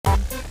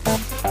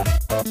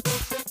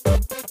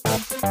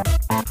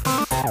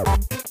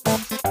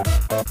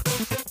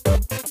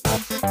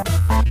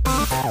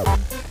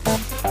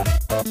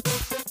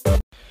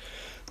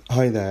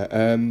Hi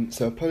there.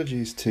 So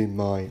apologies to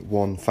my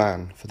one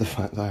fan for the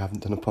fact that I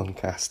haven't done a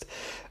podcast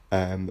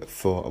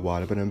for a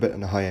while. I've been on a bit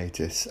on a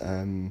hiatus.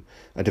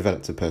 I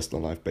developed a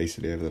personal life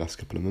basically over the last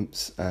couple of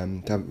months.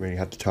 Haven't really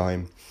had the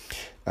time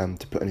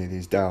to put any of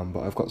these down,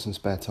 but I've got some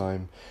spare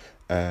time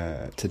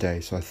today,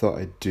 so I thought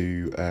I'd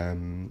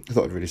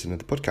release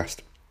another podcast.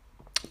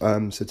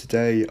 So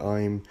today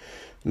I'm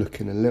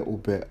looking a little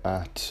bit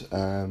at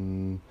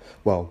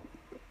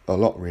a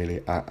lot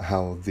really at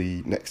how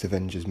the next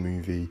Avengers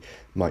movie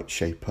might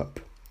shape up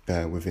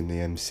within the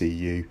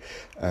MCU.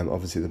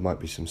 Obviously there might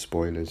be some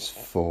spoilers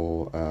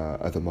for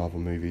other Marvel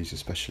movies,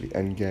 especially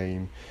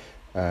Endgame,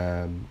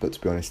 but to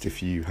be honest,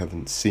 if you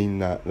haven't seen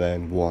that,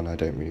 then one, I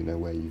don't really know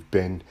where you've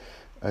been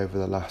over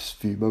the last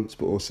few months,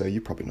 but also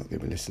you're probably not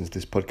going to be listening to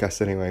this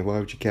podcast anyway. Why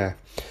would you care?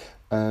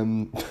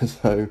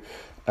 So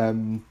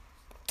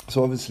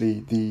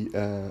obviously the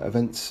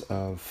events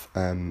of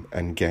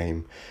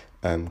Endgame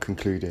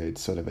concluded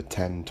sort of a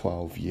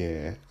 10-12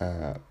 year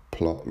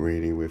plot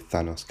really, with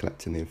Thanos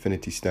collecting the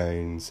Infinity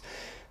Stones,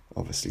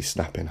 obviously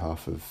snapping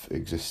half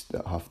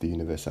the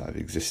universe out of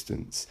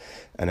existence,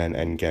 and then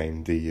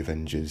Endgame, the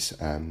Avengers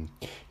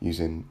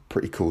using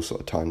pretty cool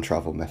sort of time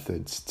travel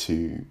methods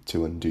to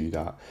undo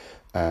that,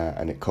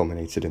 and it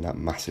culminated in that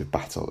massive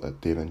battle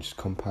at the Avengers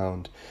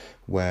compound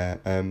where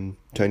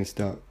Tony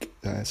Stark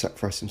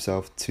sacrificed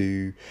himself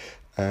to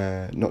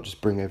not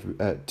just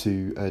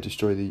to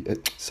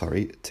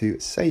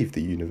save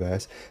the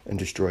universe and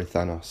destroy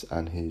Thanos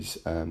and his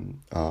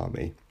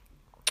army.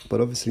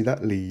 But obviously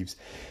that leaves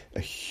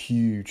a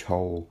huge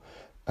hole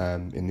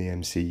in the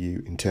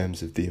MCU in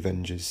terms of the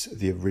Avengers,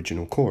 the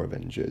original core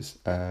Avengers.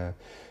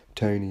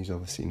 Tony's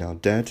obviously now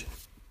dead.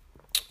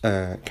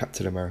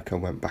 Captain America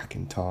went back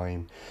in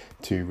time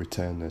to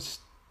return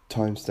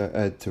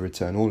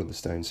return all of the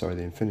stones, the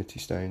Infinity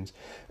Stones,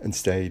 and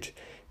stayed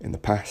in the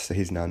past. So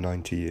he's now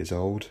 90 years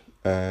old.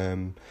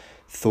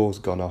 Thor's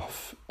gone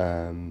off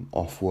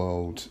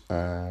world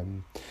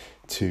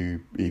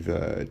to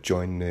either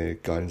join the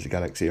Guardians of the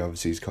Galaxy.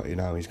 Obviously he's got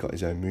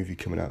his own movie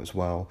coming out as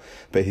well,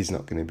 but he's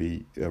not going to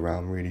be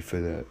around really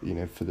for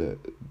the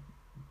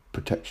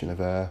protection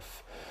of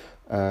Earth,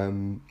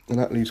 and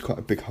that leaves quite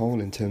a big hole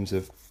in terms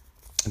of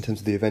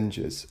the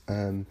Avengers.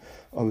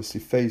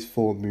 Obviously Phase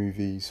 4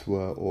 movies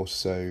were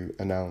also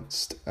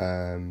announced.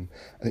 I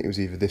think it was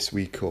either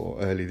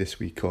early this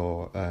week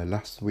or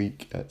last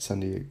week at San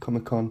Diego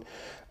Comic-Con.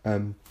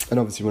 And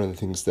obviously one of the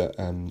things that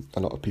a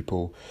lot of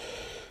people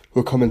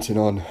were commenting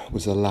on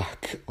was a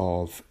lack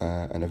of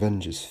an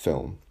Avengers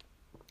film.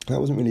 That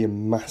wasn't really a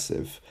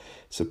massive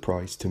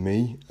surprise to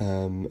me.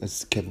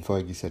 As Kevin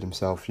Feige said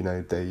himself,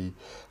 they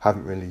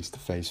haven't released the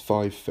Phase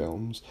 5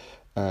 films,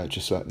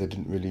 just like they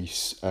didn't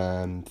release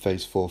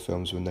Phase 4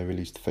 films when they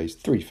released the Phase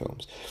 3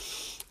 films.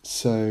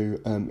 So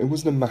it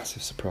wasn't a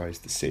massive surprise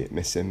to see it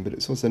missing, but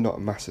it's also not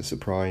a massive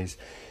surprise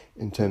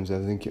in terms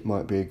of, I think it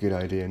might be a good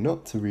idea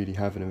not to really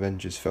have an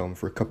Avengers film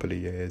for a couple of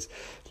years,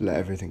 let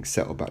everything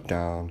settle back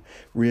down,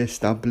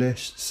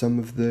 re-establish some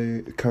of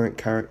the current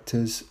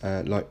characters,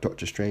 like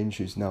Doctor Strange,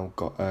 who's now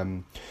got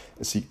a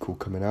sequel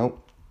coming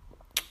out,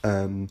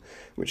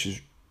 which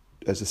is,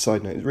 as a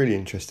side note, it's really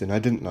interesting. I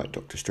didn't like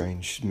Doctor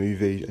Strange's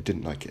movie. I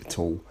didn't like it at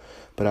all.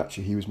 But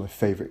actually, he was my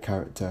favourite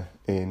character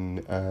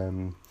in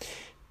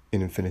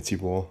Infinity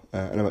War.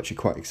 And I'm actually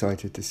quite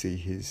excited to see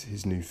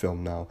his new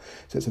film now.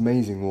 So it's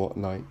amazing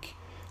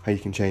how you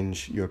can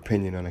change your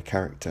opinion on a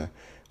character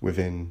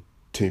within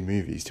 2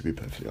 movies, to be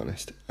perfectly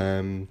honest.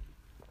 I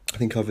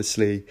think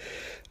obviously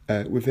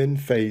within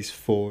Phase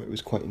 4 it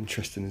was quite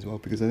interesting as well,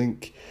 because I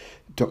think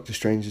Doctor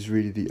Strange is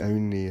really the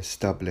only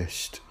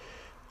established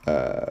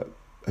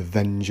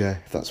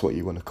Avenger, if that's what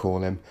you want to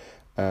call him,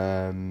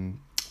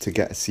 to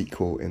get a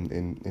sequel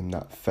in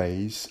that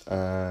phase.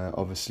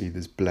 Obviously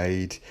there's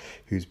Blade,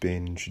 who's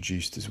been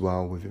introduced as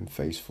well within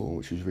Phase 4,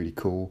 which was really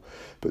cool,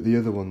 but the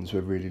other ones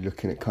were really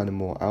looking at kind of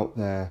more out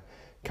there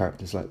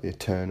characters like the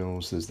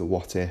Eternals. There's the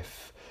What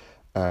If,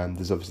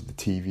 there's obviously the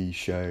TV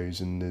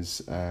shows, and there's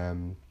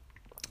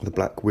the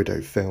Black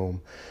Widow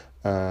film.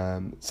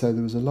 So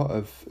there was a lot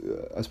of,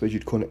 I suppose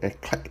you'd call it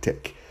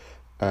eclectic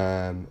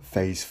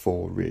Phase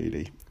 4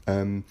 really.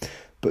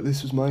 But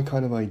this was my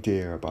kind of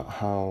idea about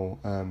how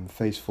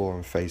Phase 4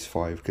 and Phase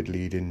 5 could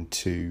lead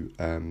into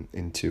an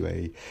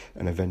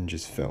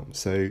Avengers film.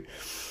 So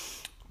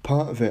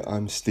part of it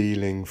I'm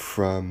stealing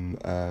from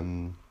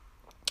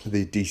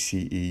the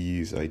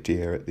DCEU's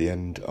idea at the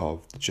end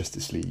of the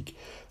Justice League,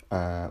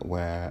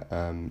 where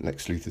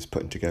Lex Luthor's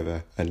putting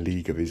together a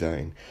league of his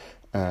own.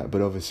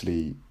 But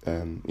obviously,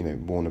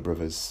 Warner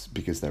Brothers,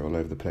 because they're all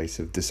over the place,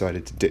 have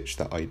decided to ditch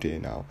that idea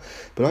now.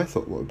 But I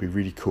thought what would be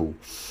really cool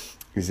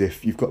is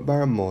if you've got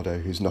Baron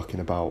Mordo, who's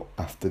knocking about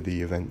after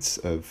the events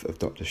of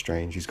Doctor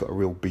Strange. He's got a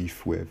real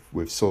beef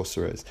with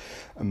sorcerers.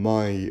 And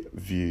my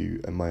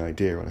view and my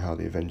idea on how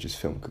the Avengers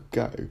film could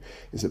go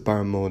is that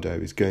Baron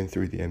Mordo is going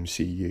through the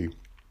MCU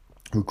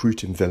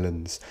recruiting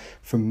villains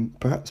from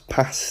perhaps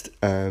past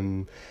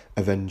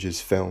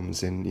Avengers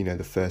films in,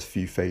 the first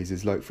few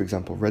phases, like for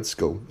example Red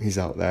Skull. He's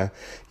out there,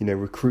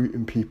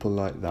 recruiting people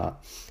like that,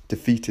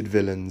 defeated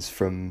villains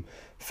from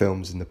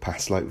films in the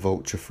past like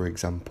Vulture, for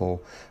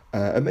example,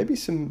 and maybe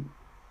some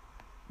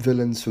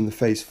villains from the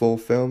Phase 4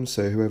 films,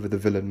 so whoever the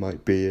villain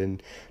might be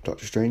in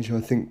Doctor Strange, who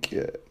I think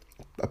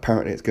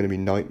apparently it's going to be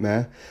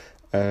Nightmare,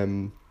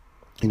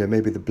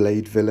 maybe the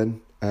Blade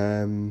villain,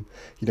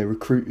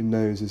 recruiting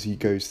those as he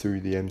goes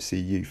through the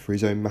MCU for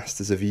his own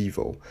Masters of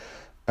Evil.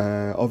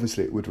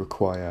 Obviously it would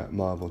require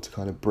Marvel to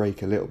kind of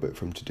break a little bit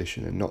from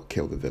tradition and not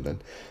kill the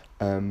villain.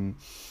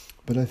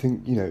 But I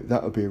think,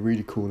 that would be a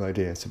really cool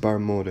idea. So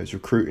Baron Mordo's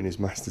recruiting his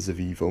Masters of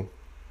Evil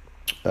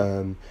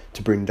to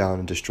bring down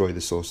and destroy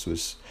the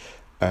Sorcerers.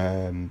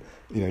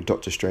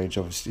 Doctor Strange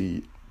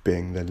obviously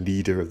being the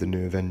leader of the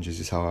New Avengers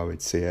is how I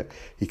would see it.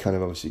 He kind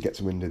of obviously gets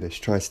wind of this,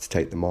 tries to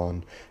take them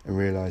on, and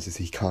realises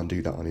he can't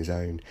do that on his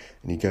own,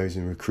 and he goes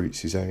and recruits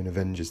his own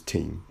Avengers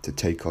team to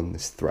take on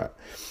this threat.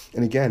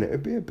 And again, it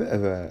would be a bit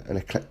of an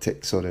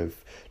eclectic sort of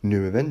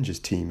New Avengers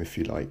team, if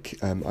you like.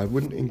 I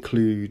wouldn't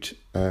include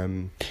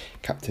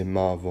Captain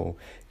Marvel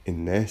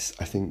in this.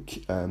 I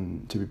think,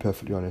 to be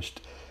perfectly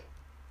honest,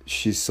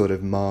 she's sort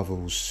of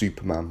Marvel's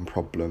Superman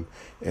problem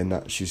in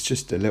that she's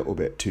just a little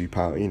bit too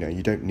powerful.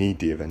 You don't need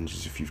the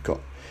Avengers if you've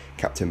got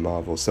Captain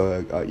Marvel.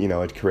 So,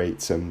 I'd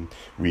create some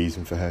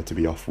reason for her to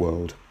be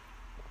off-world,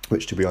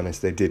 which, to be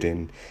honest, they did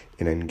in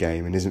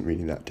Endgame and isn't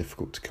really that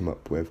difficult to come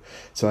up with.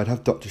 So I'd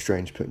have Doctor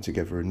Strange putting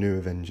together a new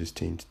Avengers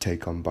team to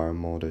take on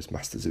Baron Mordo's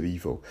Masters of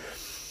Evil.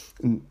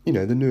 And,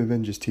 the new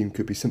Avengers team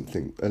could be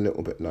something a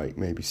little bit like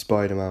maybe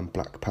Spider-Man,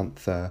 Black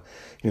Panther.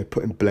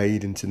 Putting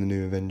Blade into the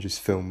new Avengers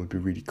film would be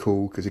really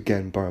cool, because,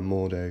 again, Baron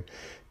Mordo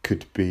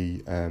could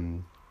be,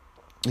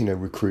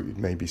 recruited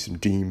maybe some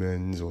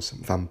demons or some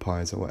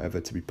vampires or whatever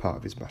to be part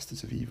of his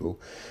Masters of Evil.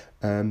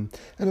 And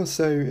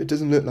also, it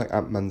doesn't look like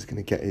Ant-Man's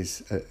going to get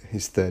his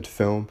third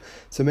film,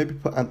 so maybe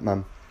put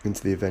Ant-Man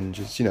into the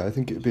Avengers. I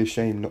think it would be a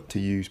shame not to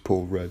use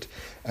Paul Rudd.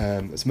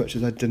 As much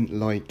as I didn't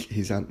like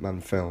his Ant-Man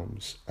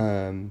films,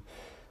 Ant-Man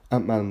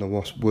and the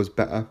Wasp was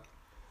better,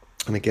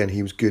 and again,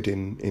 he was good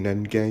in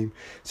Endgame.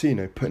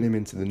 So, putting him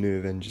into the new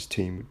Avengers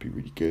team would be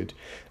really good.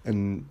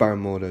 And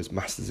Baron Mordo's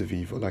Masters of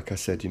Evil, like I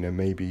said,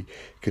 maybe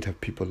could have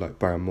people like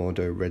Baron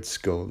Mordo, Red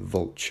Skull,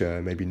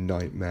 Vulture, maybe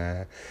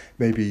Nightmare,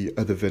 maybe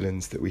other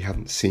villains that we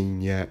haven't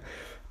seen yet.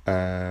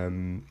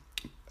 And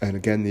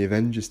again, the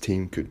Avengers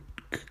team could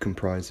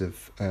comprise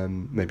of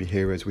maybe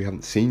heroes we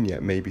haven't seen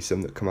yet, maybe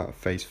some that come out of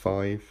Phase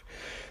 5.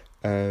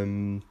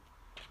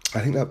 I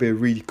think that'd be a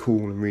really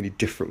cool and really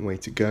different way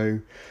to go.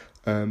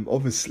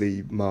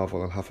 Obviously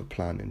Marvel will have a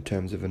plan in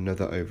terms of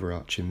another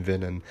overarching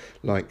villain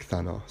like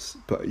Thanos,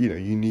 but you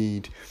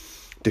need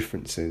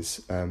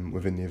differences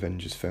within the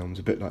Avengers films,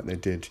 a bit like they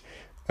did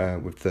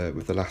with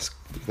the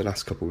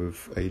last couple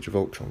of Age of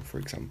Ultron, for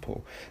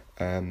example.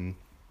 And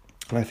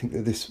I think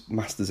that this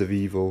Masters of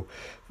Evil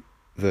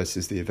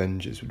versus the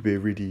Avengers would be a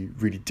really,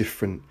 really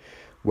different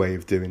way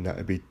of doing that.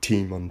 It'd be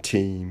team on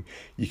team.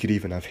 You could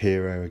even have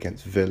hero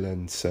against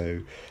villain,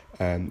 so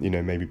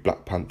maybe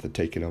Black Panther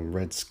taking on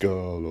Red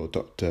Skull, or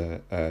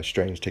Doctor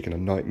Strange taking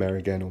on Nightmare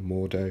again, or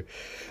Mordo.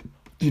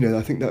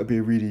 I think that would be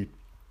a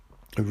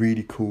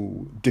really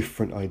cool,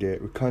 different idea.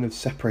 It would kind of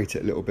separate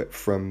it a little bit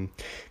from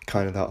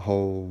kind of that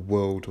whole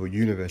world or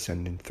universe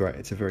ending threat.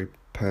 It's a very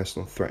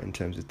personal threat in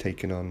terms of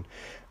taking on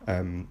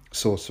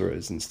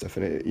sorcerers and stuff,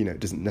 and it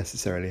doesn't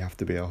necessarily have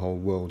to be a whole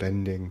world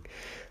ending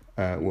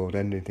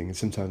thing, and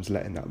sometimes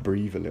letting that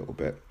breathe a little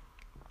bit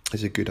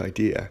is a good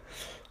idea.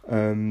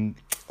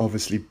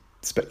 Obviously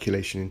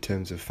speculation in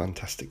terms of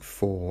Fantastic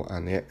Four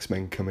and the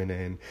X-Men coming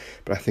in,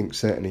 but I think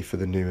certainly for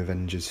the new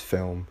Avengers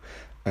film,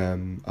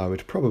 I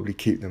would probably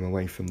keep them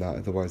away from that,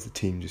 otherwise the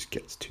team just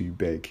gets too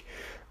big.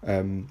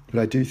 But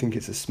I do think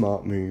it's a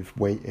smart move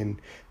waiting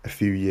a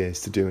few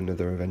years to do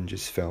another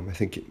Avengers film. I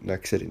think,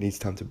 like I said, it needs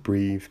time to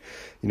breathe.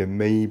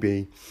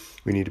 Maybe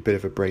we need a bit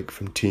of a break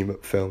from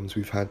team-up films.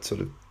 We've had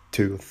sort of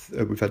two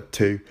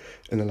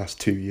in the last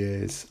 2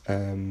 years.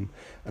 And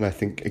I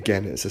think,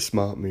 again, it's a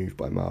smart move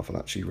by Marvel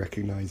actually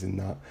recognising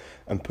that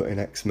and putting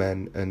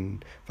X-Men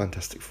and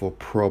Fantastic Four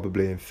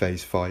probably in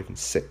Phase 5 and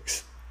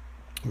 6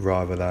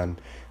 rather than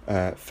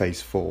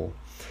Phase 4.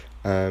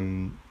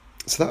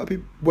 So that would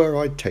be where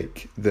I'd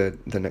take the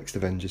next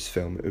Avengers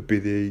film. It would be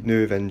the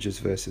new Avengers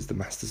versus the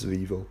Masters of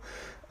Evil.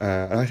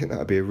 And I think that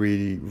would be a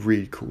really,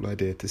 really cool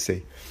idea to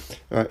see.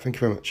 All right, thank you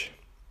very much.